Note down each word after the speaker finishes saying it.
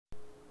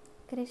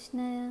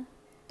KRISHNAYA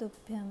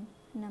TUBHYAM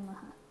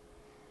NAMAH.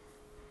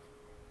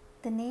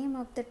 The name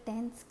of the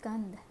 10th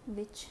Skandha,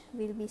 which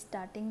we'll be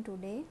starting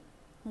today,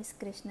 is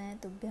KRISHNAYA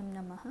TUBHYAM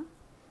NAMAH,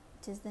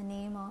 which is the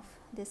name of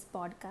this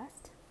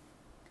podcast.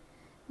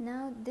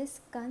 Now, this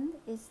Skandha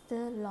is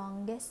the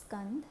longest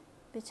Skandha,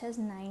 which has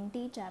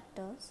 90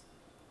 chapters,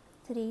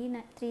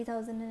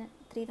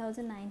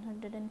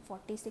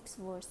 3,946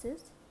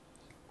 verses,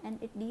 and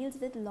it deals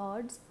with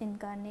Lord's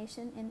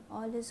incarnation in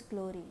all his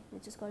glory,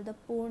 which is called the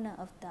Purna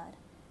Avatar,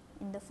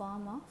 in the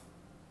form of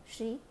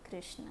SHRI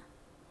KRISHNA.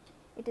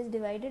 It is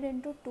divided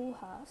into two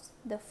halves.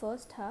 The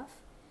first half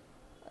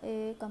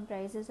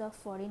comprises of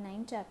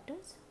 49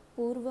 chapters,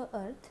 Purva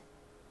Earth,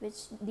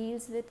 which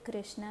deals with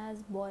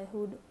Krishna's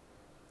boyhood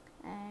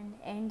and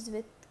ends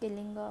with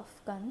killing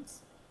of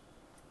Kans,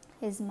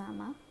 his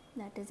mama,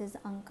 that is his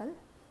uncle,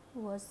 who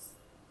was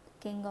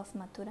king of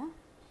Mathura.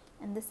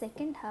 And the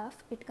second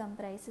half, it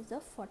comprises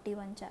of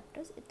 41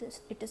 chapters. It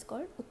is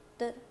called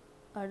Uttar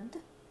Ardh,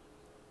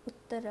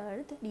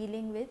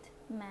 dealing with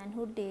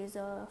manhood days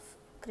of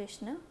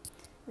Krishna,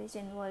 which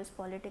involves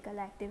political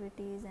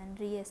activities and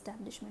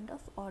re-establishment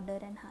of order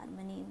and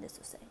harmony in the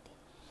society.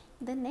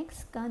 The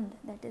next Skandha,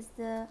 that is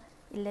the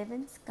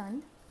 11th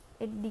Skandha,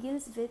 it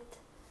deals with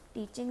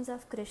teachings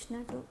of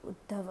Krishna to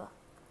Uddhava,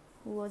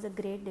 who was a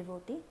great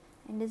devotee,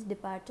 and his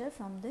departure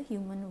from the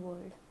human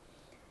world.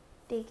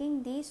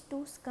 Taking these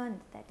two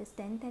Skandha, that is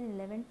 10th and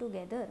 11th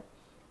together,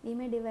 we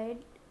may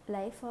divide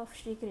life of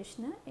Sri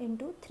Krishna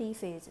into three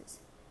phases.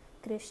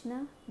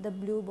 Krishna, the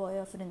blue boy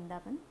of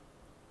Vrindavan,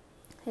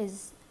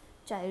 his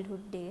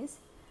childhood days.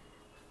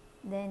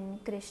 Then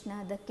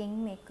Krishna, the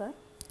kingmaker,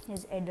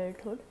 his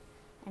adulthood.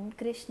 And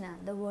Krishna,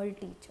 the world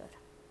teacher.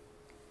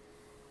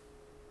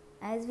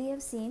 As we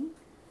have seen,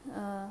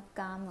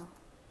 Kama,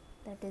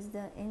 that is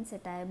the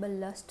insatiable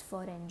lust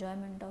for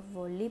enjoyment of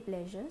worldly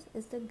pleasures,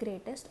 is the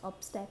greatest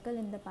obstacle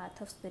in the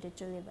path of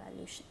spiritual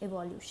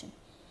evolution.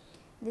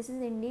 This is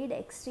indeed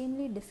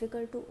extremely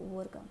difficult to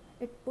overcome.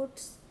 It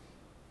puts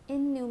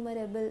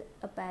innumerable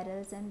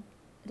apparels and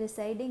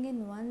residing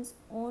in one's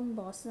own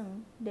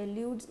bosom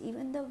deludes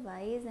even the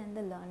wise and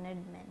the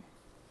learned men.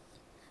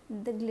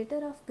 The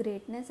glitter of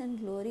greatness and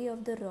glory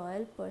of the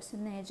royal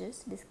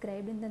personages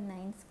described in the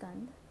 9th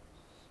Skandha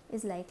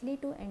is likely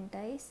to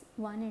entice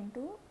one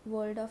into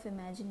world of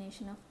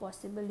imagination of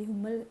possible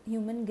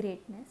human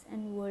greatness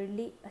and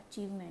worldly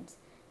achievements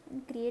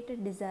and create a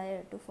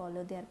desire to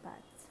follow their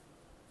paths.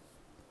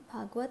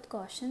 Bhagavad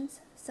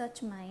cautions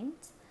such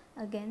minds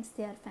against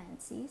their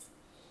fancies.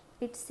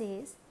 It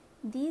says,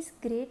 these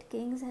great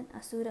kings and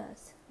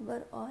asuras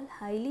were all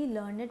highly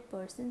learned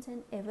persons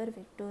and ever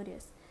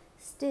victorious.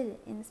 Still,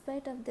 in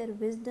spite of their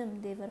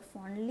wisdom, they were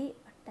fondly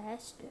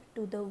attached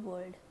to the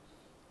world.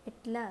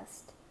 At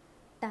last,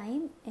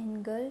 time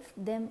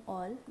engulfed them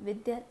all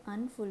with their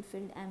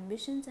unfulfilled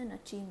ambitions and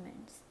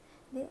achievements.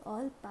 They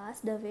all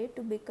passed away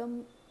to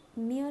become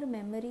mere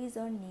memories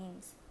or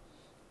names.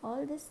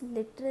 All this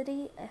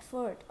literary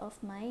effort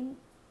of mine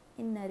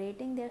in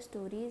narrating their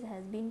stories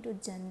has been to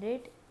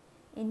generate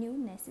in you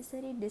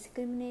necessary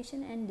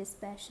discrimination and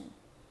dispassion.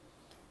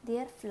 They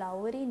are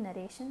flowery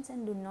narrations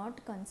and do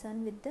not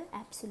concern with the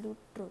absolute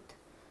truth.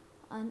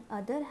 On the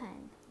other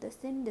hand, the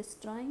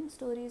sin-destroying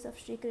stories of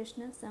Sri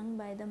Krishna sung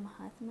by the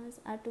Mahatmas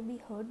are to be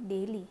heard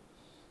daily,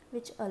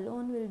 which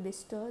alone will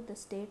bestow the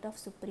state of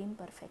supreme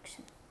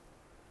perfection.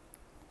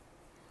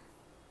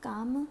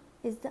 Kama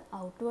is the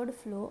outward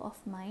flow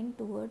of mind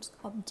towards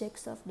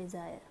objects of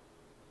desire.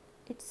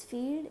 Its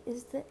field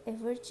is the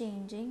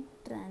ever-changing,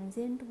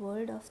 transient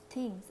world of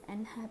things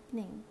and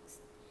happenings,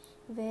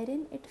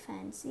 wherein it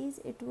fancies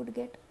it would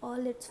get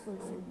all its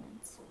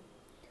fulfillments.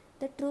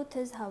 The truth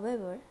is,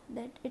 however,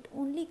 that it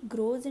only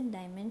grows in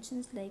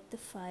dimensions like the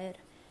fire,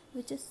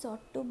 which is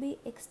sought to be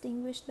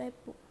extinguished by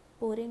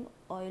pouring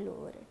oil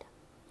over it.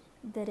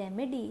 The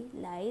remedy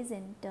lies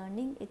in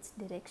turning its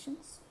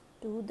directions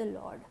to the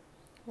Lord,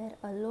 where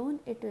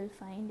alone it will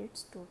find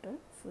its total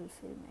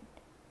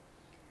fulfillment.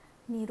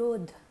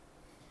 Nirodha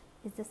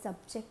is the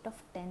subject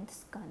of 10th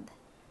Skandha.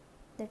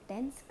 The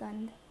 10th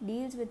Skandha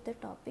deals with the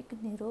topic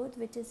Nirodha,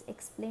 which is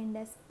explained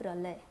as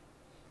Pralay,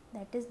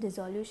 that is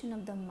dissolution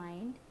of the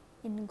mind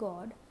in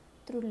God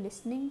through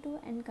listening to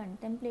and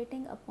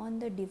contemplating upon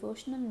the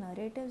devotional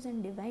narratives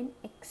and divine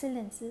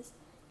excellences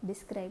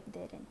described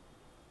therein.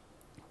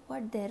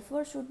 What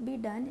therefore should be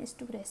done is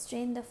to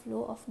restrain the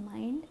flow of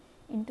mind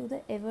into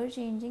the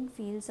ever-changing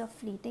fields of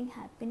fleeting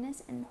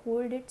happiness and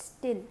hold it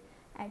still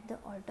at the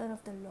altar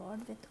of the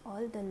Lord with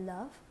all the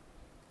love,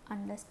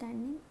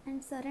 understanding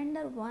and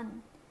surrender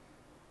one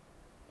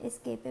is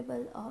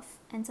capable of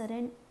and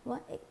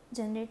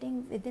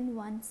generating within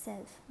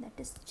oneself, that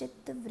is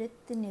Chitta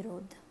Vritti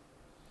Nirodha.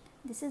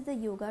 This is the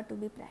yoga to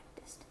be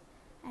practiced.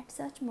 At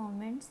such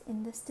moments,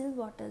 in the still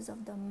waters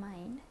of the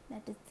mind,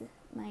 that is the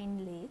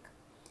mind lake,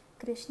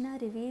 Krishna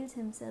reveals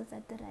himself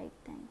at the right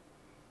time.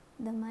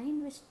 The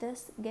mind which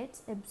thus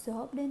gets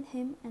absorbed in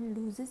him and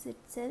loses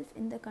itself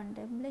in the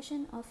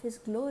contemplation of his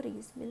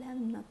glories will have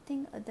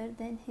nothing other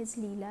than his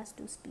leelas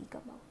to speak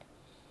about.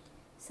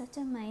 Such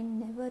a mind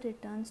never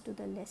returns to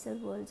the lesser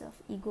worlds of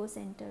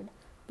ego-centered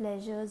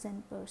pleasures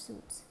and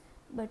pursuits,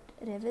 but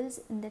revels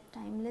in the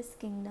timeless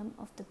kingdom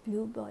of the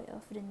blue boy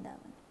of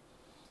Vrindavan.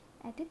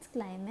 At its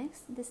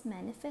climax, this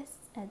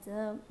manifests as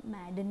a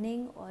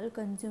maddening,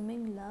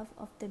 all-consuming love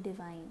of the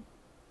divine,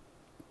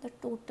 the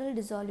total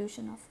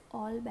dissolution of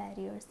all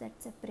barriers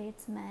that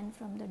separates man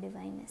from the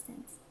divine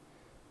essence,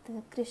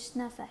 the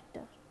Krishna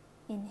factor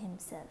in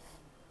himself.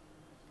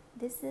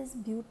 This is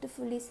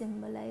beautifully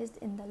symbolized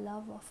in the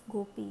love of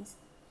gopis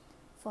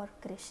for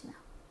Krishna.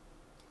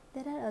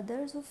 There are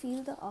others who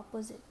feel the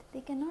opposite. They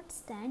cannot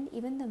stand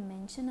even the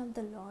mention of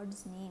the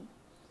Lord's name.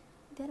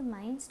 Their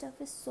mind stuff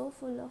is so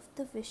full of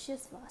the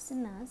vicious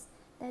vasanas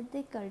that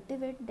they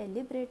cultivate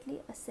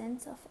deliberately a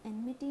sense of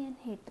enmity and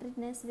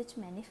hatredness which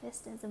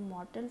manifest as a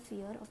mortal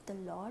fear of the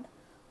Lord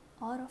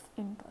or of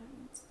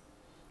intolerance.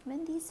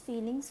 When these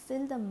feelings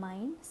fill the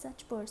mind,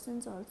 such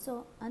persons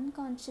also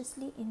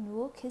unconsciously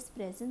invoke his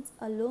presence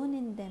alone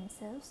in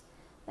themselves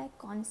by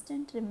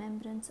constant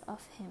remembrance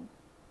of him.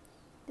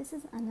 This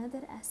is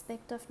another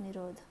aspect of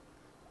Nirodha,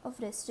 of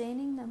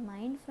restraining the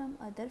mind from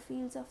other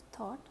fields of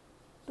thought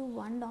to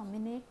one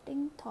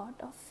dominating thought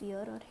of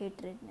fear or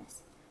hatredness.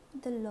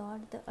 The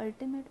Lord, the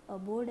ultimate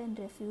abode and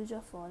refuge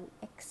of all,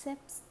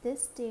 accepts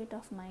this state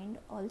of mind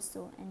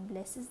also and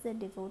blesses the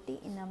devotee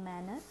in a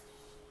manner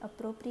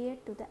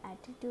appropriate to the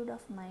attitude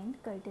of mind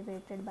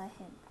cultivated by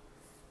him.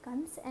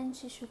 Kans and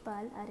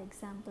Shishupal are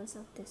examples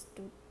of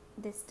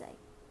this type.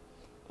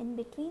 In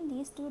between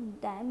these two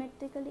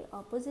diametrically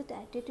opposite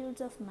attitudes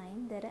of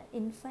mind, there are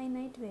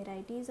infinite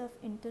varieties of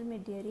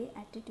intermediary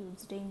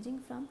attitudes ranging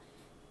from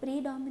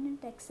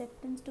predominant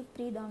acceptance to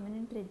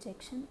predominant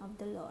rejection of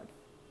the Lord.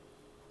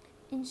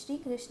 In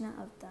SHRI KRISHNA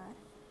AVATAR,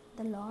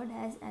 the Lord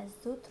has as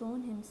though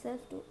thrown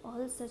himself to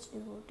all such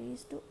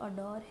devotees to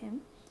adore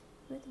him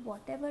with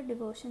whatever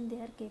devotion they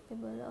are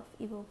capable of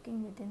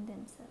evoking within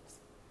themselves.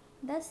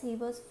 Thus he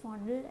was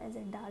fondled as a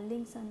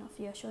darling son of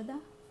Yashoda,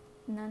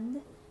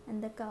 Nand,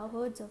 and the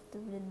cowherds of the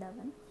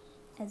Vrindavan,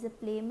 as a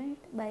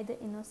playmate by the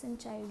innocent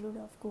childhood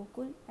of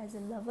Gokul, as a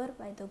lover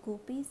by the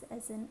gopis,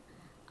 as an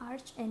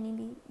arch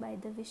enemy by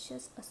the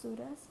vicious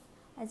asuras,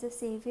 as a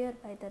savior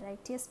by the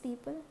righteous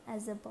people,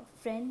 as a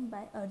friend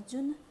by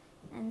Arjuna,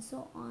 and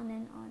so on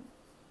and on.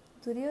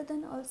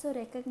 Duryodhana also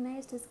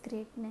recognized his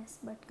greatness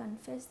but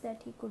confessed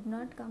that he could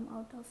not come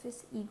out of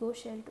his ego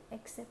shell to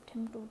accept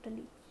him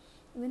totally.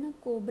 Even a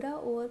cobra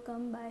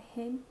overcome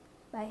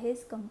by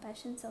his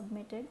compassion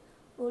submitted,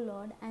 "O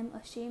Lord, I am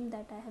ashamed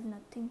that I have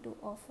nothing to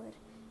offer.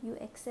 You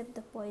accept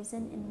the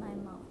poison in my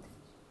mouth."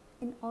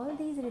 In all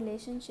these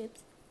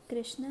relationships,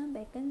 Krishna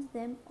beckons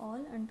them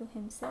all unto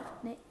himself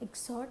and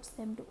exhorts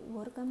them to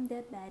overcome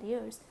their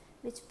barriers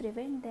which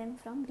prevent them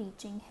from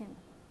reaching him.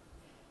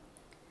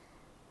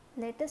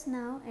 Let us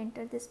now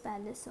enter this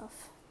palace of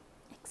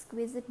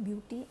exquisite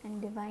beauty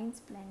and divine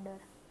splendor.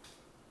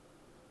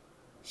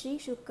 Sri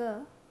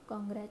Shuka,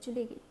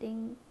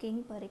 congratulating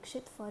King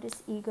Parikshit for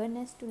his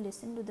eagerness to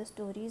listen to the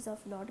stories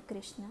of Lord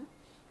Krishna,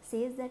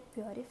 says that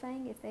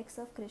purifying effects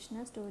of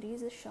Krishna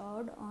stories is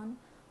showered on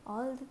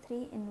all the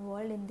three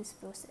involved in this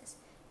process,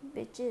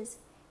 which is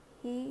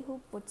he who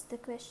puts the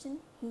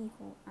question, he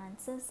who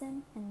answers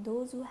them, and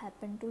those who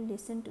happen to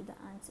listen to the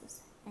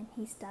answers. And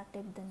he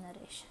started the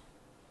narration.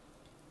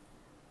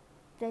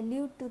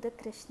 Prelude to the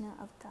Krishna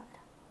avatar.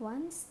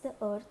 Once the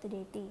earth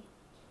deity,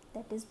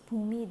 that is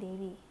Bhumi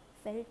Devi,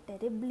 felt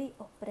terribly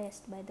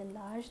oppressed by the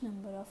large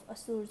number of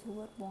asurs who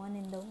were born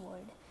in the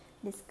world,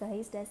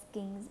 disguised as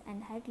kings,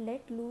 and had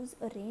let loose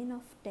a reign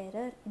of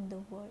terror in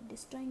the world,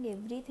 destroying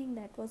everything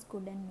that was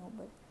good and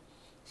noble.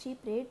 She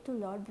prayed to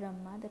Lord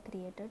Brahma, the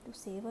Creator, to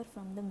save her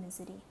from the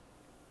misery.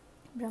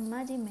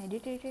 Brahmaji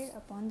meditated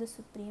upon the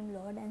Supreme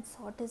Lord and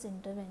sought his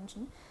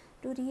intervention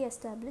to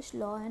re-establish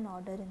law and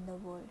order in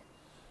the world.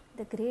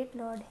 The great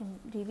Lord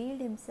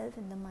revealed himself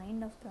in the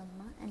mind of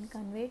Brahma and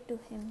conveyed to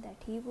him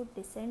that he would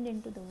descend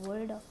into the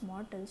world of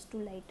mortals to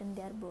lighten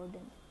their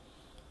burden.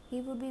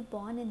 He would be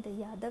born in the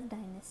Yadav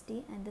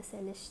dynasty, and the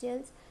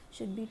celestials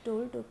should be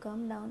told to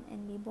come down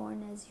and be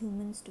born as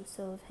humans to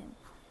serve him.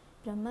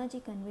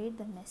 Brahmaji conveyed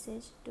the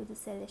message to the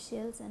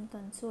celestials and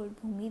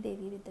consoled Bhumi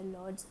Devi with the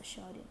Lord's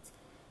assurance.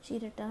 She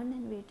returned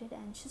and waited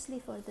anxiously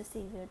for the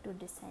Savior to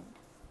descend.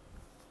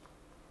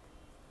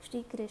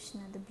 Shri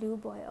Krishna, the blue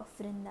boy of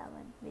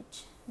Vrindavan,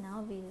 which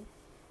now we'll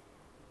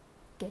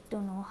get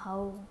to know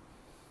how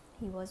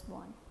he was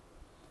born.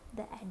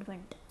 The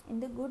Advent. In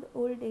the good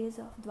old days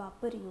of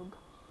Dwapar Yuga,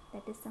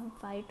 that is some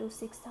 5,000 to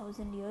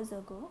 6,000 years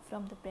ago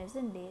from the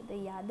present day, the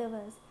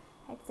Yadavas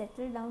had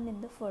settled down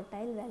in the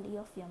fertile valley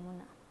of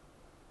Yamuna.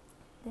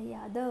 The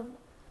Yadav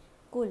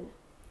Kul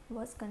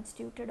was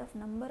constituted of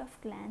number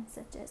of clans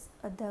such as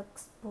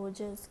Adhaks,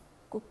 Bhojas,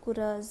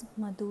 Kukuras,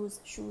 Madhus,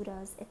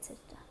 Shuras, etc.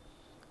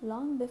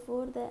 Long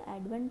before the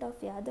advent of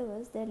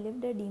Yadavas, there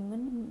lived a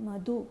demon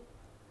Madhu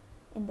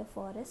in the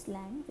forest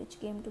land, which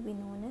came to be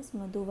known as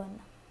Madhuvana.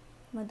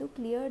 Madhu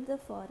cleared the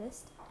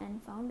forest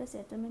and found a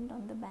settlement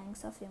on the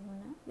banks of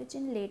Yamuna, which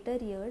in later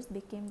years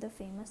became the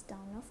famous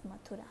town of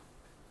Mathura.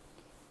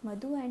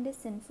 Madhu and his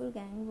sinful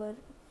gang were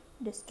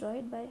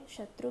destroyed by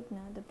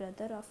Shatrughna, the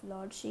brother of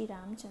Lord Sri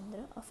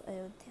Ramchandra of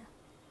Ayodhya.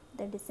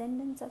 The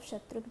descendants of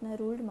Shatrughna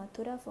ruled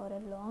Mathura for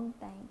a long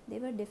time. They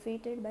were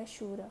defeated by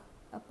Shura,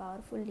 a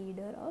powerful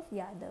leader of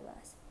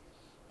Yadavas.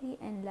 He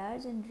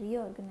enlarged and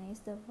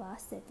reorganized the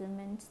vast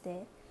settlements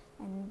there,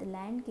 and the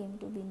land came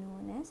to be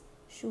known as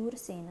Shur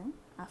Sena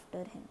after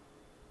him.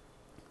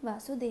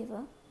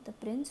 Vasudeva, the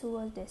prince who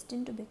was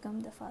destined to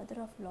become the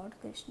father of Lord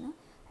Krishna,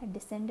 had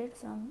descended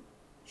from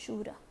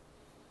Shura.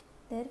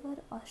 There were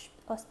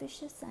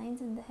auspicious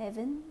signs in the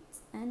heavens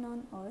and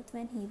on earth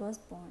when he was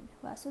born.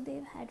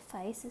 Vasudeva had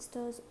 5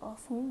 sisters,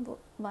 of whom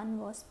one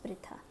was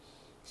Pritha.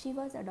 She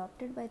was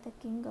adopted by the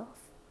king of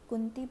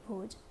Kunti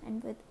Bhoj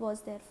and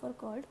was therefore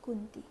called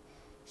Kunti.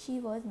 She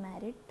was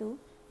married to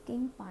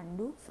King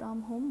Pandu,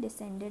 from whom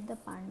descended the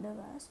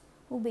Pandavas,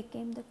 who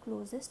became the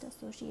closest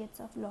associates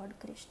of Lord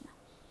Krishna.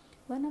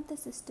 One of the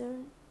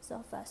sisters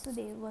of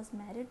Vasudeva was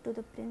married to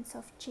the prince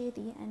of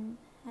Cheri and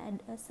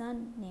had a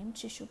son named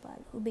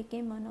Shishupal, who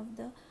became one of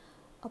the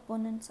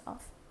opponents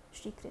of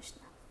Shri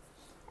Krishna.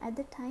 At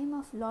the time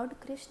of Lord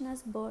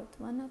Krishna's birth,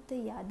 one of the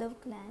Yadav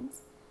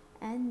clans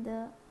and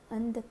the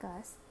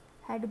Andhakas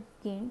had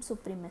gained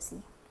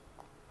supremacy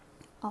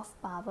of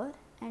power,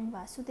 and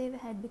Vasudeva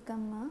had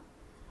become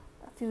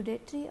a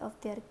feudatory of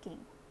their king,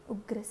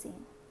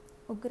 Ugrasen.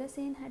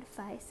 Ugrasen had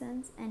 5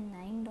 sons and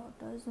 9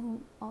 daughters,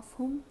 of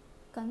whom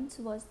Kans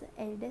was the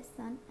eldest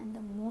son and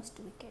the most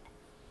wicked.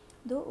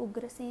 Though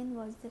Ugrasen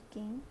was the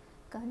king,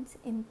 Kans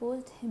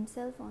imposed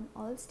himself on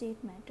all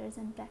state matters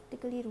and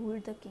practically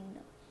ruled the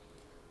kingdom.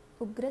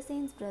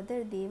 Ugrasen's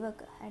brother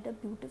Devaka had a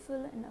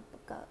beautiful and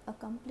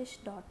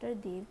accomplished daughter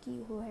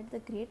Devaki, who had the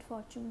great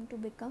fortune to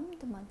become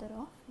the mother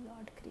of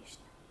Lord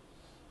Krishna.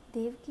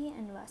 Devaki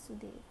and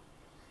Vasudeva.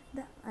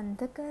 The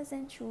Andhakas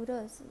and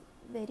Shuras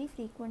very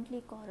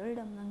frequently quarreled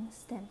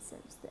amongst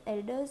themselves. The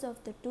elders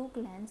of the 2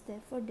 clans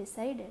therefore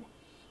decided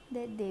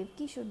that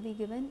Devaki should be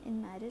given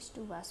in marriage to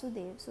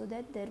Vasudeva, so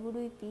that there would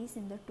be peace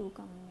in the 2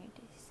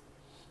 communities.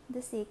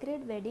 The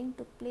sacred wedding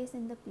took place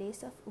in the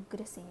place of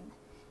Ugrasen.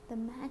 The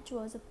match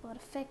was a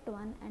perfect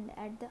one, and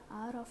at the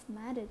hour of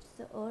marriage,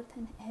 the earth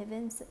and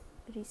heavens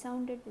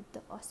resounded with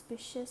the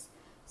auspicious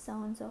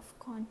sounds of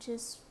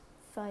conches,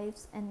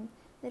 fifes, and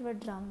there were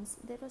drums.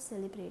 There were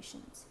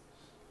celebrations.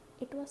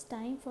 It was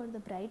time for the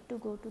bride to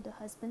go to the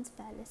husband's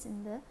palace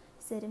in the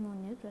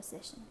ceremonial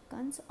procession.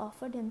 Kans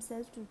offered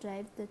himself to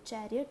drive the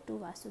chariot to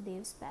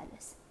Vasudeva's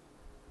palace,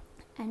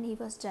 and he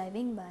was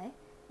driving by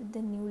with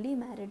the newly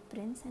married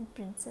prince and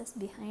princess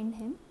behind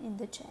him in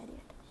the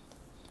chariot.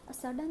 A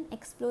sudden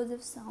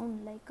explosive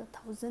sound like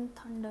 1,000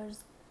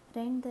 thunders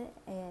rent the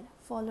air,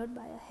 followed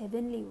by a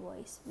heavenly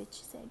voice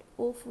which said,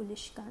 "O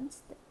foolish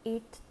Kans, the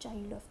 8th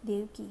child of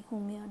Devaki,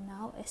 whom you are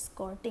now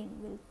escorting,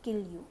 will kill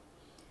you."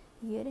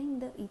 Hearing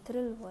the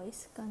ethereal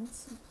voice,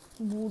 Kans'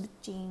 mood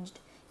changed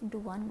into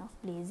one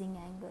of blazing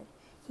anger.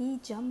 He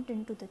jumped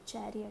into the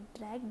chariot,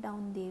 dragged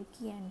down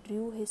Devaki, and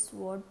drew his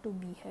sword to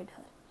behead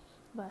her.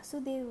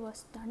 Vasudeva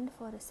was stunned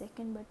for a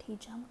second, but he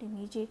jumped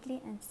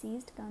immediately and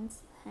seized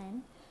Kans'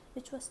 hand,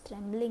 which was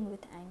trembling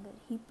with anger.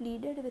 He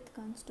pleaded with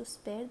Kans to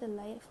spare the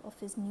life of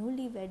his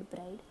newly wed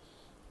bride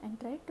and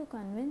tried to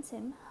convince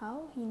him how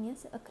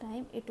heinous a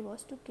crime it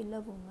was to kill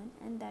a woman,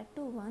 and that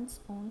to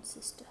one's own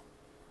sister.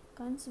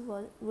 Kans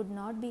would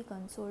not be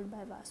consoled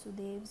by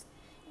Vasudeva's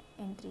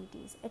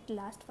entreaties. At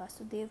last,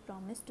 Vasudeva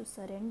promised to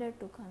surrender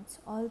to Kans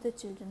all the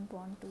children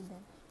born to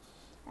them.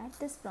 At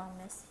this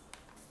promise,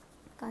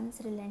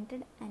 Kans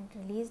relented and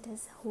released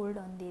his hold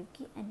on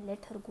Devaki and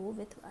let her go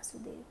with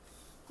Vasudeva.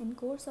 In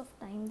course of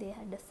time, they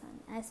had a son.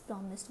 As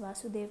promised,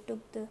 Vasudeva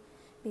took the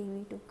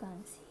baby to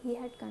Kans. He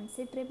had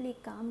considerably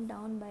calmed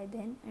down by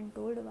then and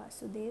told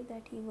Vasudeva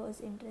that he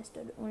was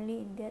interested only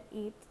in their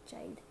 8th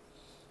child.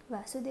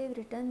 Vasudeva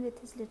returned with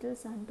his little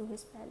son to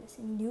his palace.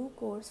 In due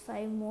course,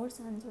 5 more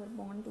sons were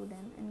born to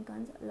them, and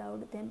Kans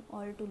allowed them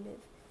all to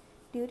live.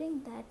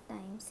 During that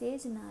time,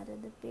 sage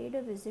Narada paid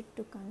a visit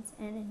to Kans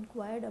and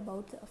inquired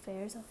about the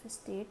affairs of his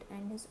state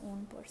and his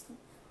own person.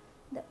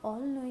 The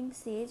all-knowing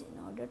sage, in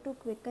order to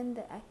quicken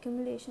the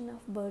accumulation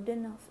of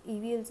burden of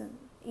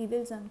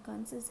evils on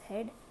Kans's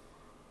head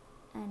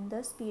and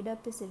thus speed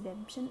up his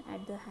redemption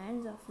at the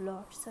hands of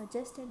Lord,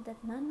 suggested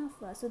that none of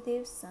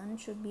Vasudeva's sons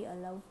should be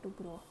allowed to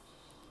grow.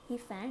 He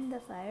fanned the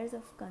fires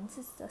of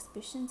Kans's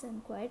suspicions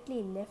and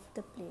quietly left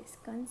the place.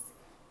 Kans,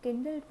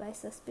 kindled by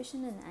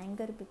suspicion and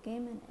anger,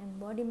 became an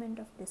embodiment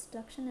of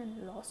destruction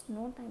and lost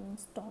no time in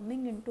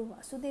storming into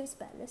Vasudeva's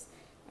palace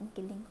and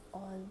killing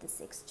all the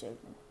 6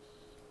 children.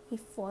 He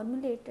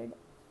formulated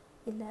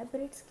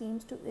elaborate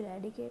schemes to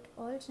eradicate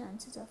all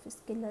chances of his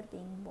killer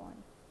being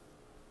born.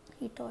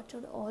 He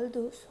tortured all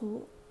those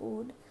who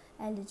owed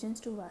allegiance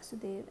to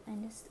Vasudeva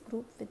and his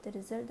group, with the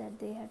result that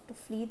they had to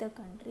flee the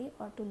country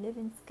or to live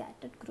in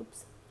scattered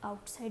groups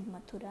outside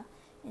Mathura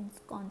in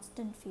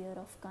constant fear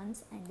of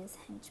Kans and his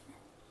henchmen.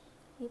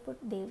 He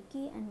put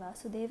Devaki and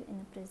Vasudeva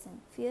in a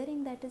prison.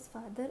 Fearing that his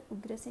father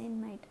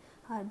Ugrasen might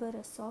harbor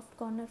a soft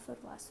corner for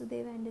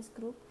Vasudeva and his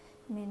group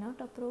may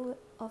not approve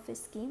of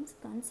his schemes,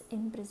 Kans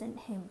imprisoned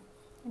him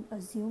and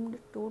assumed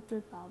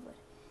total power.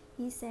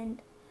 He sent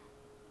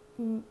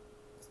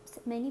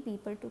many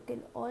people to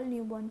kill all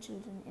newborn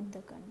children in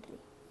the country.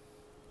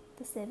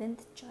 The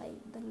seventh child.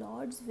 The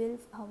Lord's will,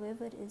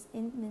 however, is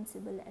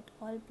invincible at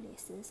all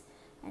places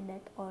and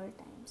at all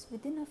times.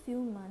 Within a few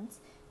months,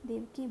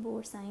 Devaki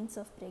bore signs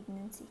of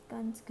pregnancy.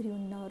 Kans grew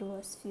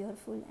nervous,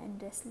 fearful,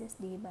 and restless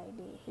day by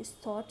day. His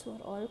thoughts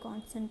were all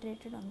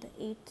concentrated on the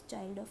eighth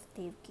child of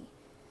Devaki.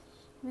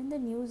 When the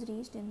news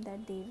reached him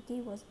that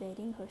Devaki was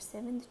bearing her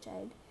seventh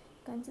child,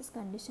 Kansa's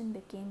condition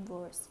became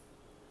worse.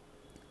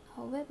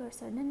 However,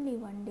 suddenly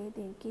one day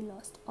Devaki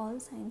lost all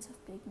signs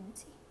of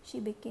pregnancy. She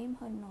became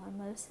her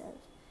normal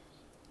self.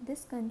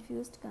 This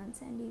confused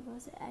Kansa, and he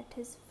was at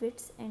his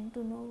wits' end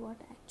to know what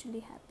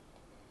actually happened.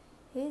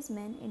 His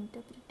men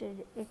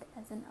interpreted it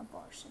as an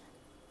abortion.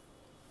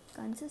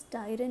 Kansa's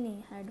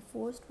tyranny had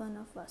forced one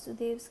of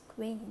Vasudev's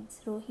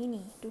queens,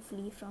 Rohini, to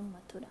flee from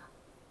Mathura.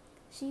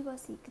 She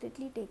was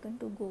secretly taken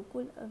to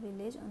Gokul, a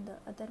village on the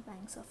other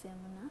banks of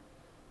Yamuna,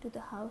 to the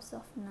house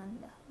of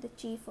Nanda, the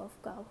chief of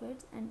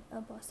cowherds and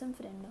a bosom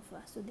friend of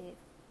Vasudev.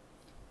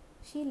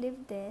 She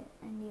lived there,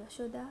 and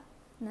Yashoda,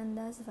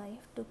 Nanda's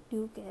wife, took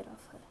due care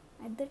of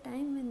her. At the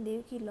time when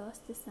Devaki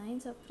lost the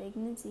signs of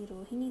pregnancy,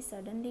 Rohini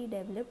suddenly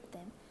developed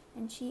them,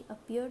 and she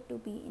appeared to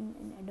be in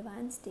an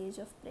advanced stage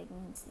of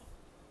pregnancy.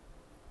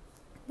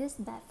 This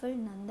baffled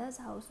Nanda's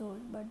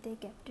household, but they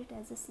kept it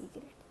as a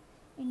secret.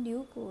 In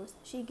due course,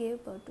 she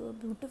gave birth to a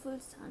beautiful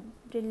son,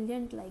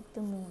 brilliant like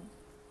the moon.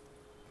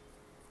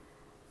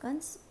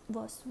 Kans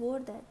swore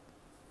that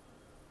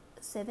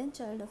the seventh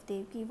child of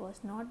Devaki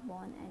was not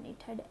born and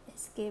it had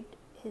escaped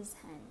his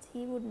hands.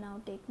 He would now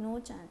take no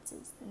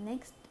chances. The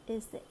next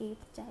is the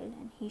eighth child,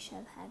 and he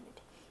shall have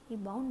it. He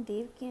bound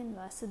Devaki and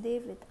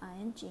Vasudev with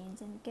iron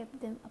chains and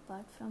kept them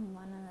apart from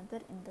one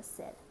another in the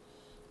cell.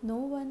 No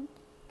one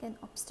can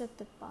obstruct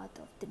the path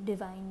of the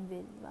divine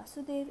will.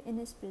 Vasudev, in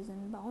his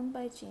prison, bound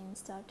by chains,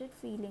 started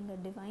feeling a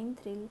divine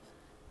thrill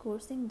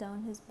coursing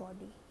down his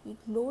body. He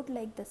glowed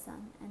like the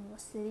sun and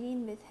was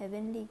serene with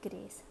heavenly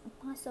grace.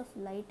 A mass of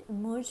light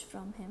emerged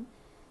from him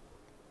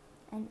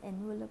and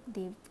enveloped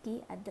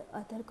Devaki at the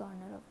other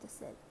corner of the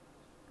cell.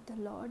 The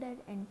Lord had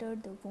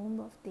entered the womb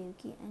of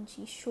Devaki, and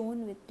she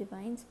shone with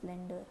divine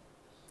splendor.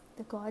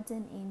 The gods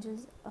and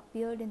angels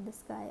appeared in the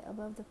sky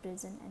above the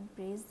prison and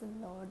praised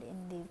the Lord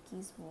in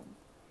Devaki's womb.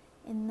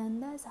 In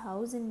Nanda's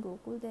house in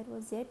Gokul, there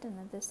was yet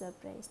another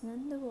surprise.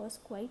 Nanda was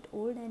quite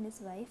old, and his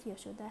wife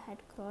Yashoda had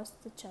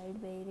crossed the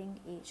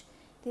childbearing age.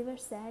 They were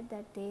sad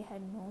that they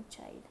had no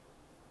child.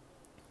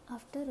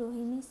 After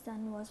Rohini's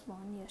son was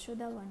born,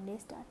 Yashoda one day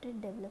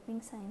started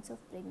developing signs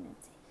of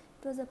pregnancy.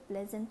 It was a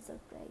pleasant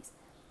surprise.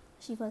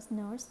 She was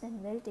nursed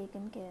and well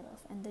taken care of,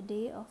 and the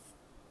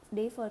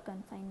day for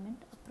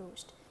confinement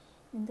approached.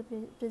 In the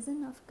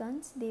prison of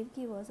Kans,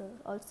 Devaki was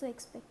also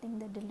expecting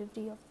the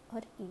delivery of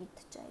her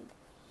eighth child.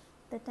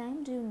 The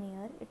time drew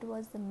near. It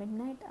was the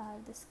midnight hour.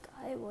 The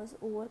sky was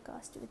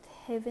overcast with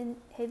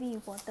heavy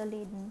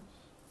water-laden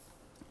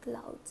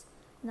clouds.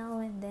 Now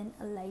and then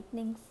a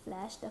lightning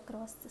flashed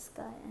across the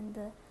sky, and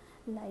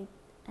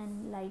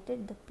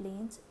lighted the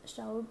plains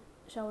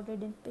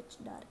shrouded in pitch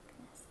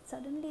darkness.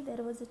 Suddenly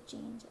there was a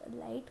change. A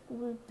light,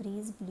 cool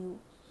breeze blew.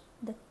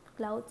 The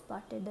clouds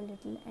parted a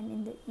little, and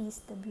in the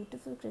east the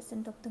beautiful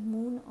crescent of the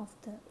moon of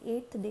the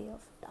eighth day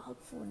of dark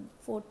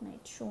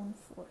fortnight shone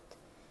forth.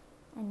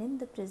 And in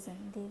the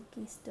prison,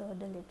 Devaki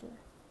stirred a little.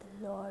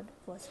 The Lord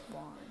was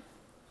born.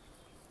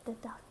 The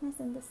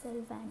darkness in the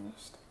cell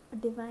vanished. A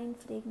divine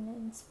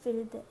fragrance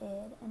filled the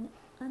air, and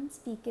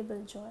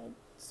unspeakable joy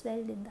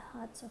swelled in the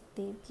hearts of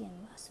Devaki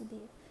and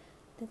Vasudev.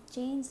 The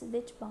chains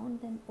which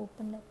bound them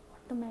opened up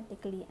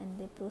automatically, and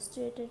they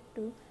prostrated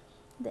to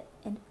the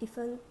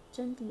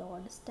effulgent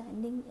Lord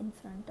standing in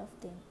front of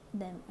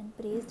them and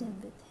praised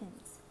him with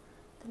hymns.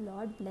 The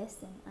Lord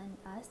blessed them and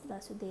asked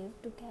Vasudev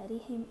to carry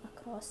him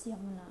across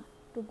Yamuna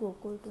to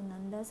Gokul to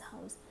Nanda's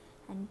house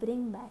and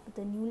bring back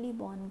the newly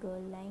born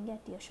girl lying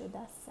at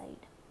Yashoda's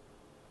side.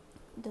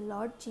 The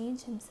Lord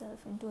changed himself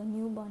into a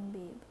newborn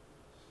babe.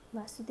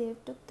 Vasudev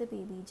took the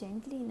baby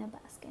gently in a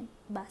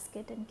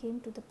basket and came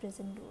to the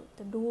prison door.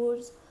 The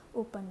doors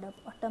opened up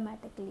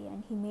automatically,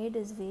 and he made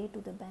his way to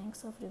the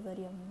banks of river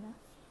Yamuna,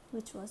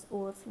 which was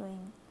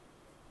overflowing.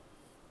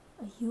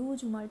 A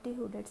huge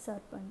multi-hooded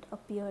serpent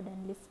appeared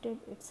and lifted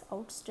its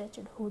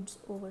outstretched hoods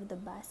over the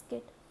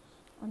basket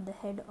on the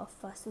head of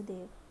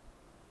Vasudev,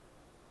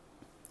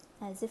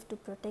 as if to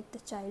protect the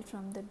child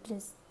from the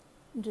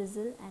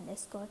drizzle, and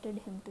escorted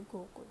him to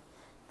Gokul.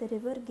 The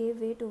river gave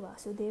way to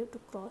Vasudev to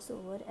cross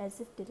over as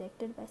if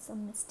directed by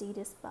some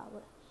mysterious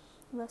power.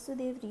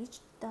 Vasudev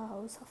reached the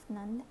house of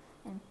Nand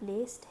and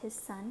placed his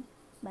son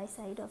by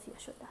side of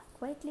Yashoda,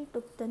 quietly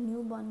took the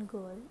newborn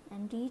girl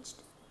and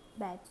reached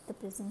back the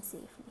prison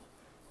safely.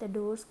 The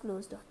doors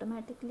closed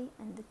automatically,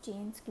 and the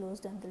chains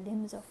closed on the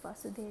limbs of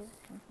Vasudev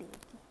and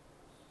Devaki.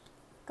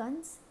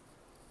 Kans,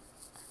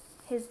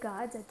 his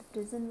guards at the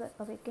prison, were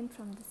awakened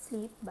from the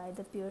sleep by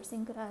the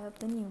piercing cry of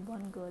the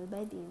newborn girl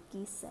by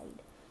Devaki's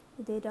side.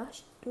 They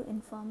rushed to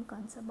inform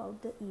Kans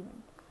about the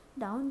event.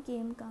 Down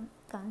came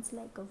Kans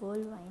like a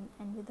whirlwind,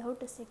 and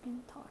without a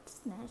second thought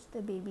snatched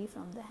the baby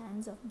from the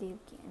hands of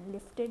Devki and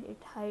lifted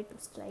it high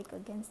to strike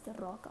against the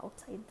rock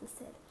outside the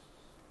cell.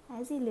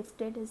 As he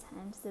lifted his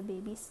hands, the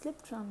baby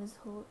slipped from his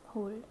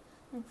hold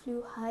and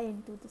flew high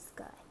into the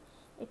sky.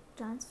 It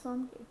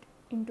transformed it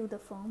into the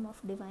form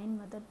of Divine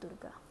Mother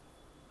Durga.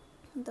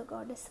 The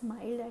goddess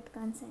smiled at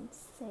Kans and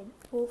said,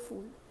 "O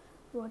fool,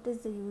 what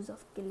is the use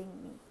of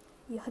killing me?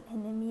 Your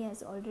enemy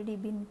has already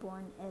been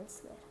born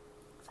elsewhere.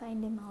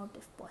 Find him out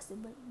if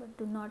possible, but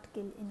do not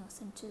kill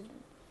innocent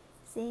children."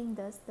 Saying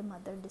thus, the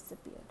mother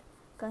disappeared.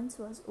 Kans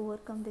was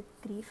overcome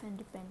with grief and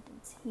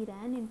repentance. He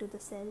ran into the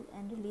cell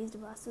and released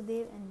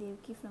Vasudev and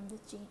Devki from the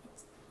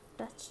chains,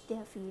 touched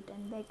their feet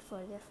and begged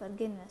for their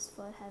forgiveness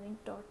for having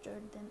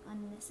tortured them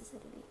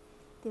unnecessarily.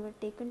 They were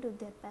taken to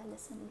their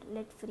palace and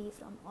let free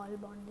from all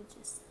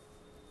bondages.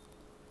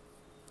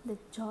 The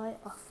joy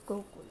of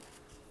Gokul.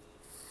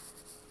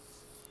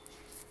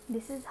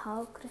 This is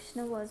how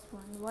Krishna was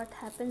born. What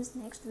happens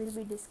next, we'll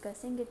be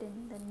discussing it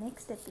in the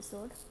next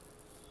episode.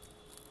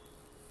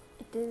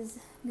 It is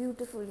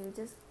beautiful. You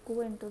just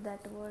go into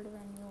that world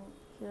when you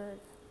hear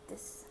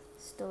this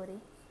story.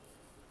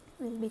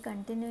 We'll be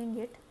continuing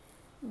it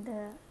in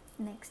the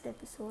next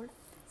episode.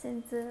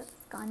 Since the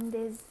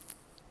Skandha is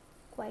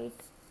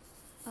quite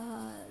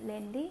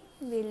lengthy,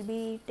 we'll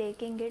be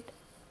taking it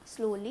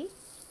slowly.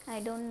 I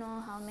don't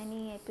know how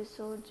many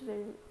episodes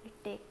will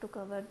it take to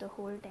cover the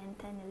whole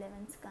 10th and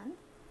 11th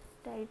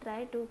Skandha. I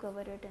try to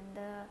cover it in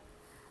the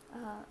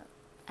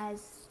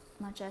as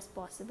much as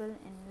possible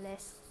in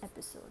less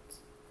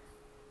episodes.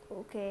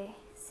 Okay,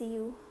 see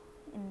you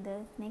in the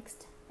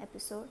next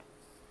episode.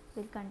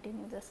 We'll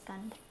continue the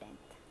Skandha 10.